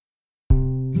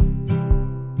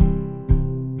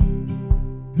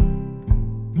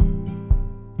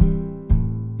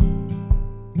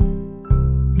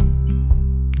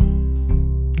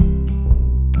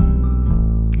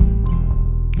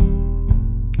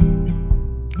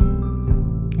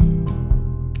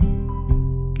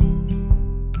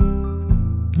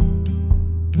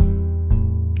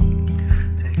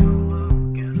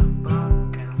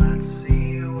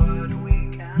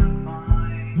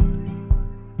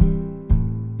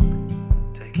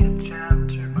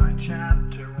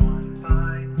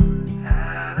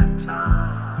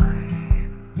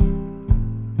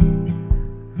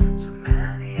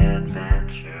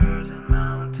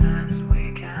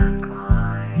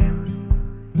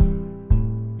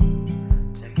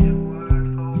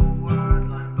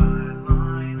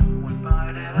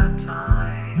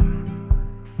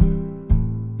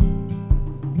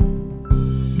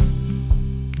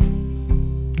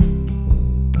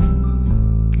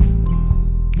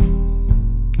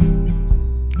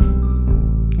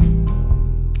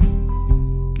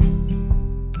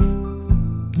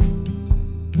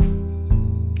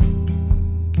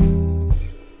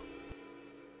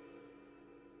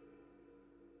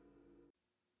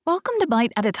Welcome to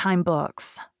Bite at a Time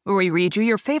Books, where we read you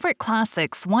your favorite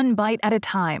classics one bite at a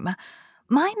time.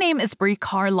 My name is Brie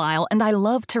Carlisle, and I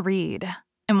love to read,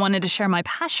 and wanted to share my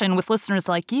passion with listeners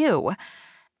like you.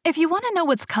 If you want to know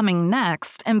what's coming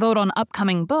next and vote on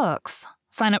upcoming books,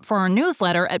 sign up for our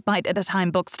newsletter at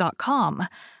biteatatimebooks.com.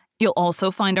 You'll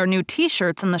also find our new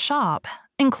t-shirts in the shop,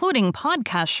 including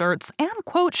podcast shirts and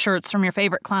quote shirts from your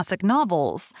favorite classic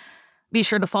novels. Be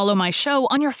sure to follow my show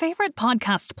on your favorite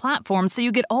podcast platform so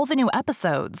you get all the new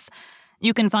episodes.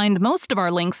 You can find most of our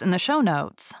links in the show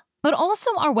notes, but also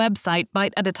our website,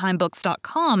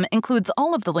 biteatatimebooks.com, includes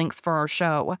all of the links for our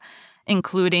show,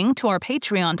 including to our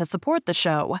Patreon to support the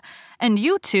show, and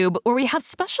YouTube, where we have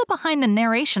special behind the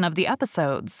narration of the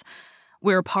episodes.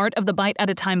 We're part of the Bite at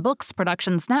a Time Books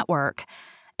Productions Network.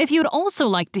 If you'd also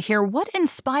like to hear what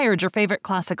inspired your favorite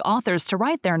classic authors to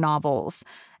write their novels,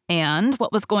 and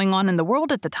what was going on in the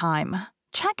world at the time,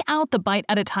 check out the Bite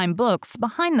at a Time Books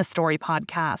Behind the Story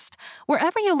podcast,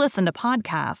 wherever you listen to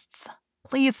podcasts.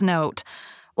 Please note,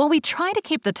 while we try to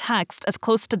keep the text as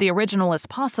close to the original as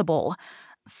possible,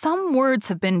 some words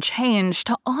have been changed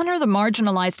to honor the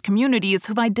marginalized communities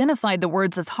who've identified the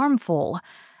words as harmful,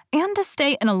 and to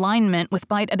stay in alignment with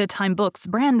Bite at a Time Books'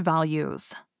 brand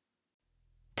values.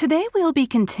 Today we'll be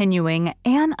continuing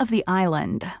Anne of the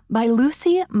Island by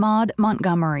Lucy Maud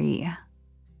Montgomery.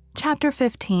 Chapter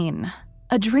 15,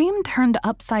 A Dream Turned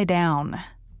Upside Down.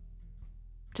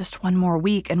 "Just one more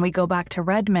week and we go back to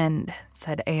Redmond,"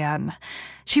 said Anne.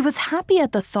 She was happy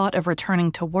at the thought of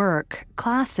returning to work,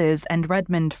 classes, and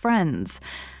Redmond friends.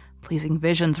 Pleasing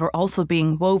visions were also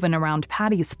being woven around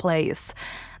Patty's place.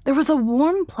 There was a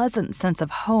warm, pleasant sense of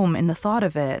home in the thought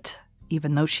of it,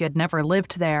 even though she had never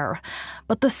lived there.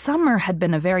 But the summer had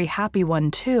been a very happy one,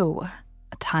 too.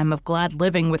 A time of glad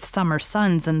living with summer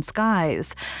suns and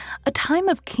skies. A time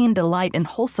of keen delight in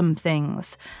wholesome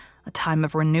things. A time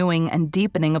of renewing and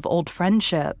deepening of old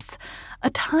friendships. A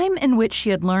time in which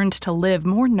she had learned to live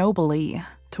more nobly,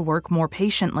 to work more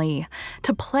patiently,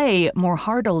 to play more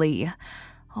heartily.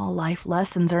 All life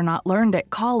lessons are not learned at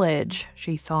college,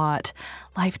 she thought.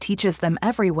 Life teaches them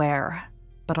everywhere.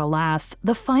 But alas,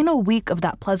 the final week of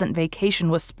that pleasant vacation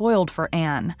was spoiled for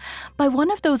Anne by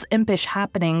one of those impish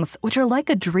happenings which are like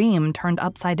a dream turned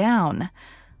upside down.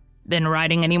 "Been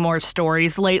writing any more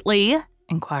stories lately?"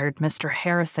 inquired Mr.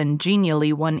 Harrison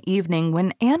genially one evening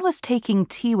when Anne was taking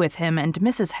tea with him and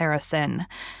Mrs. Harrison.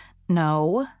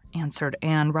 "No," answered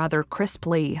Anne rather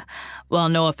crisply. "Well,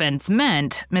 no offense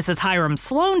meant. Mrs. Hiram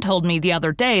Sloane told me the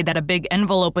other day that a big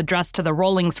envelope addressed to the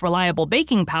Rollings Reliable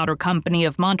Baking Powder Company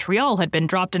of Montreal had been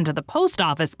dropped into the post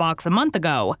office box a month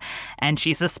ago, and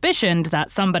she suspicioned that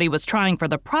somebody was trying for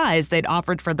the prize they'd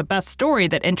offered for the best story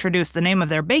that introduced the name of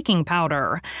their baking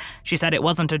powder. She said it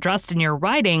wasn't addressed in your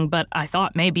writing, but I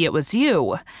thought maybe it was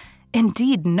you."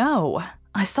 "Indeed, no.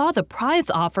 I saw the prize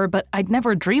offer, but I'd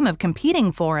never dream of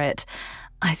competing for it.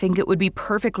 I think it would be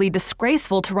perfectly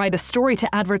disgraceful to write a story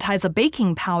to advertise a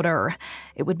baking powder.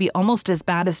 It would be almost as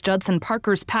bad as Judson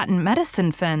Parker's patent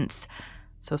medicine fence."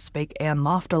 So spake Anne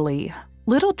loftily,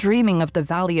 little dreaming of the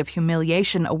valley of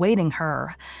humiliation awaiting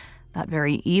her. That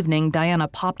very evening, Diana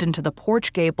popped into the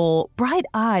porch gable,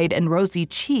 bright-eyed and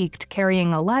rosy-cheeked,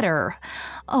 carrying a letter.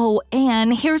 "Oh,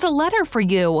 Anne, here's a letter for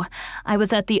you. I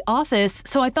was at the office,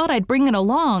 so I thought I'd bring it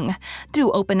along.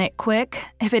 Do open it quick.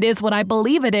 If it is what I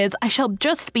believe it is, I shall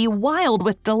just be wild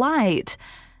with delight."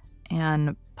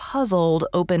 Anne, puzzled,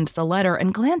 opened the letter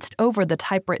and glanced over the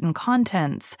typewritten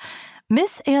contents.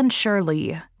 "Miss Anne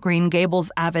Shirley, Green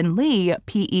Gables, Avonlea,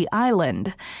 P.E.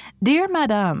 Island. Dear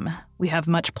Madame, we have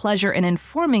much pleasure in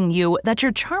informing you that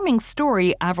your charming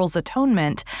story, Avril's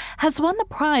Atonement, has won the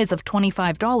prize of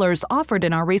 $25 offered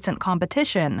in our recent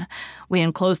competition. We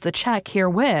enclose the check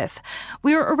herewith.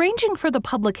 We are arranging for the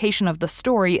publication of the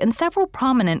story in several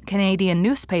prominent Canadian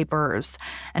newspapers,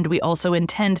 and we also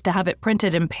intend to have it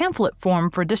printed in pamphlet form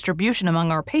for distribution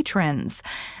among our patrons.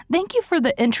 Thank you for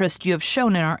the interest you have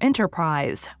shown in our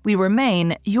enterprise. We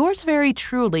remain, yours very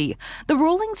truly, the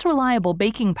Rollings Reliable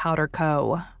Baking Powder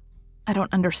Co." "I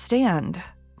don't understand,"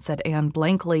 said Anne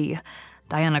blankly.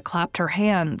 Diana clapped her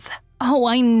hands. "Oh,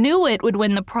 I knew it would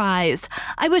win the prize.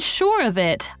 I was sure of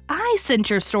it. I sent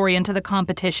your story into the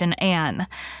competition, Anne."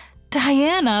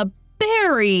 "Diana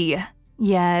Barry!"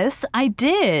 "Yes, I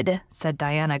did," said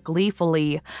Diana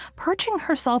gleefully, perching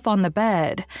herself on the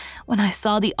bed. "When I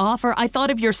saw the offer, I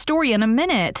thought of your story in a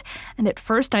minute, and at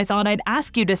first I thought I'd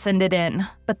ask you to send it in,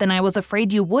 but then I was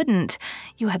afraid you wouldn't.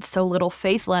 You had so little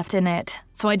faith left in it.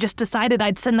 So I just decided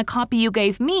I'd send the copy you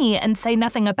gave me and say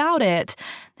nothing about it.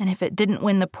 Then if it didn't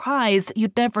win the prize,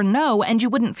 you'd never know and you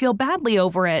wouldn't feel badly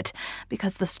over it,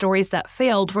 because the stories that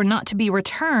failed were not to be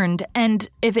returned, and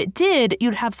if it did,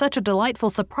 you'd have such a delightful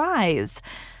surprise.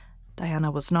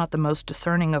 Diana was not the most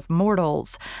discerning of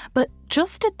mortals, but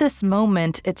just at this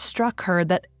moment it struck her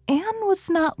that Anne was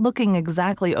not looking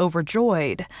exactly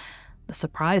overjoyed. The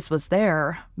surprise was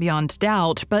there, beyond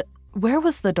doubt, but where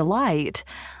was the delight?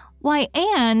 "Why,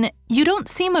 Anne, you don't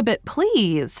seem a bit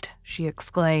pleased," she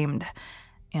exclaimed.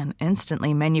 Anne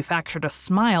instantly manufactured a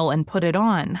smile and put it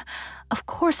on. "Of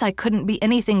course I couldn't be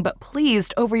anything but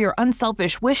pleased over your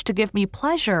unselfish wish to give me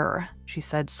pleasure," she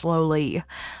said slowly.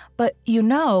 "But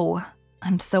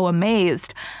I'm so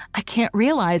amazed. I can't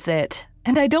realize it,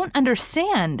 and I don't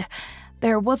understand.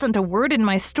 There wasn't a word in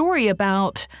my story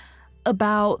about,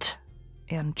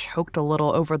 Anne choked a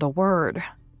little over the word,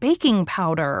 baking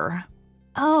powder."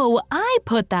 "Oh, I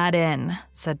put that in,"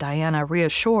 said Diana,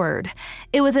 reassured.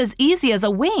 "It was as easy as a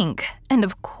wink. And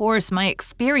of course, my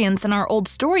experience in our old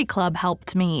story club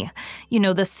helped me. You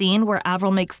know the scene where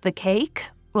Avril makes the cake?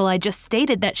 Well, I just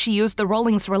stated that she used the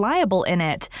Rollings Reliable in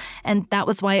it, and that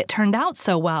was why it turned out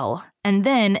so well. And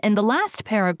then, in the last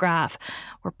paragraph,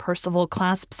 where Percival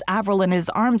clasps Avril in his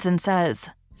arms and says,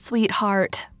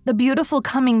 'Sweetheart, the beautiful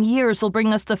coming years will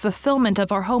bring us the fulfillment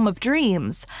of our home of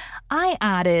dreams,' I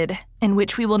added, 'in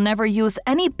which we will never use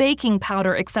any baking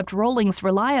powder except Rollings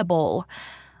Reliable.'"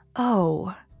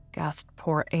 "Oh," gasped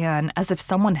poor Anne, as if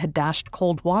someone had dashed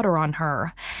cold water on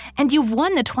her. "And you've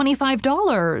won the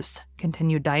 $25,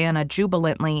 continued Diana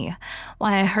jubilantly.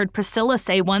 "Why, I heard Priscilla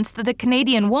say once that the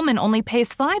Canadian woman only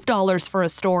pays $5 for a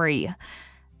story."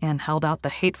 Anne held out the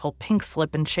hateful pink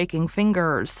slip in shaking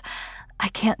fingers. "I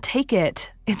can't take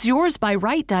it. It's yours by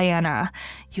right, Diana.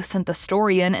 You sent the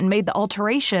story in and made the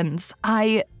alterations.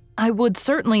 I would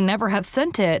certainly never have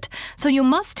sent it, so you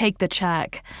must take the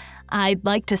check." "I'd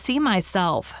like to see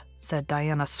myself," said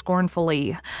Diana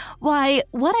scornfully. "Why,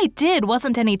 what I did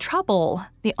wasn't any trouble.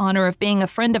 The honor of being a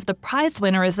friend of the prize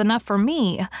winner is enough for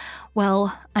me.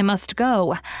 Well, I must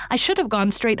go. I should have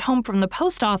gone straight home from the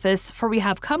post office, for we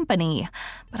have company.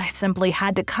 But I simply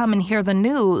had to come and hear the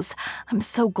news. I'm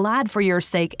so glad for your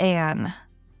sake, Anne."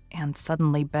 Anne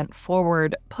suddenly bent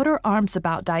forward, put her arms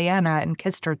about Diana, and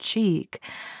kissed her cheek.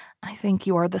 "I think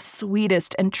you are the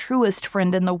sweetest and truest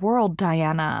friend in the world,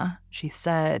 Diana," she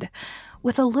said,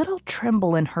 with a little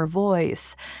tremble in her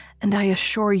voice, "and I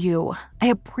assure you, I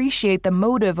appreciate the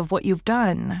motive of what you've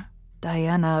done."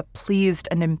 Diana, pleased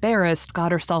and embarrassed,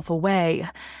 got herself away,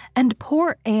 and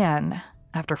poor Anne,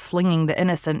 after flinging the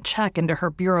innocent check into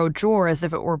her bureau drawer as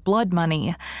if it were blood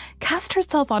money, cast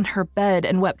herself on her bed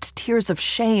and wept tears of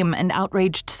shame and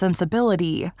outraged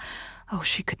sensibility. Oh,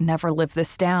 she could never live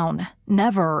this down.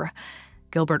 Never.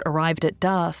 Gilbert arrived at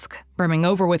dusk, brimming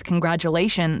over with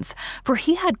congratulations, for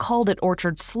he had called at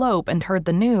Orchard Slope and heard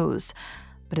the news.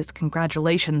 But his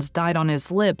congratulations died on his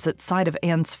lips at sight of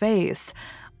Anne's face.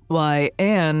 "Why,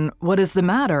 Anne, what is the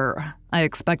matter? I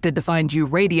expected to find you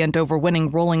radiant over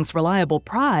winning Rollings Reliable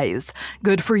prize.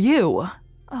 Good for you."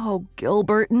 "Oh,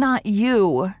 Gilbert, not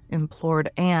you," implored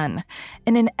Anne,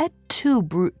 in an et tu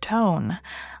brute tone.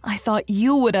 "I thought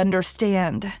you would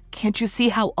understand. Can't you see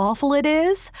how awful it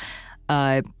is?"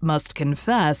 "I must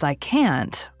confess I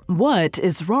can't. What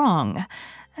is wrong?"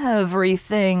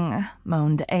 "Everything,"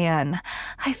 moaned Anne.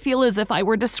 "I feel as if I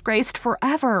were disgraced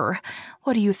forever.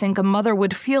 What do you think a mother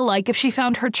would feel like if she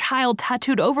found her child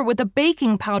tattooed over with a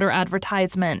baking powder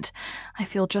advertisement? I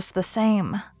feel just the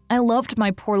same. I loved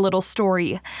my poor little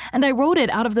story, and I wrote it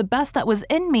out of the best that was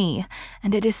in me,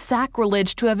 and it is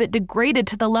sacrilege to have it degraded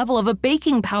to the level of a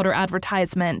baking powder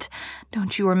advertisement.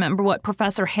 Don't you remember what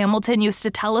Professor Hamilton used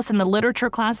to tell us in the literature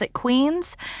class at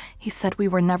Queen's? He said we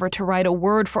were never to write a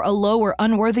word for a low or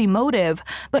unworthy motive,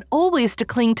 but always to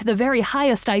cling to the very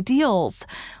highest ideals.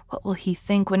 What will he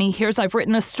think when he hears I've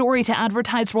written a story to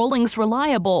advertise Rollings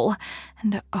Reliable?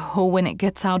 And oh, when it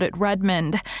gets out at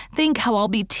Redmond, think how I'll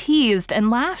be teased and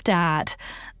laughed at."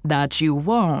 "That you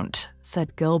won't,"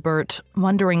 said Gilbert,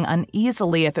 wondering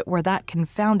uneasily if it were that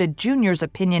confounded junior's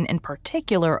opinion in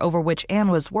particular over which Anne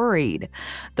was worried.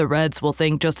 "The Reds will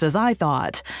think just as I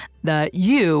thought, that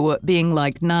you, being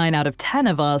like 9 out of 10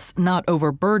 of us, not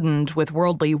overburdened with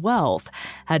worldly wealth,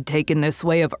 had taken this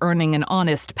way of earning an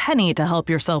honest penny to help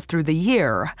yourself through the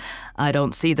year. I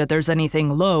don't see that there's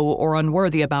anything low or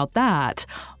unworthy about that,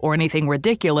 or anything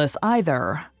ridiculous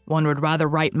either. One would rather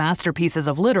write masterpieces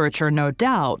of literature, no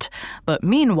doubt, but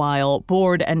meanwhile,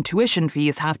 board and tuition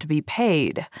fees have to be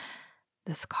paid."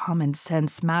 This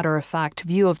common-sense, matter-of-fact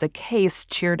view of the case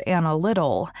cheered Anne a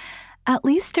little. At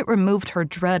least it removed her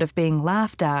dread of being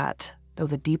laughed at, though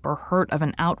the deeper hurt of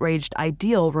an outraged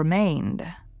ideal remained.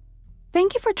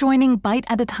 Thank you for joining Bite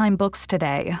at a Time Books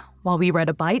today, while we read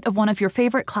a bite of one of your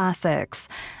favorite classics.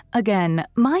 Again,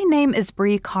 my name is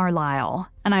Bree Carlisle,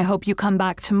 and I hope you come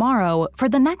back tomorrow for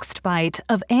the next bite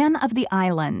of Anne of the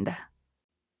Island.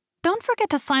 Don't forget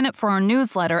to sign up for our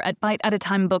newsletter at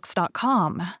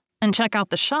biteatatimebooks.com and check out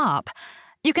the shop.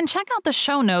 You can check out the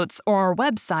show notes or our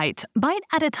website,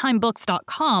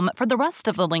 biteatatimebooks.com, for the rest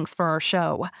of the links for our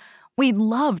show. We'd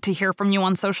love to hear from you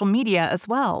on social media as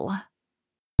well.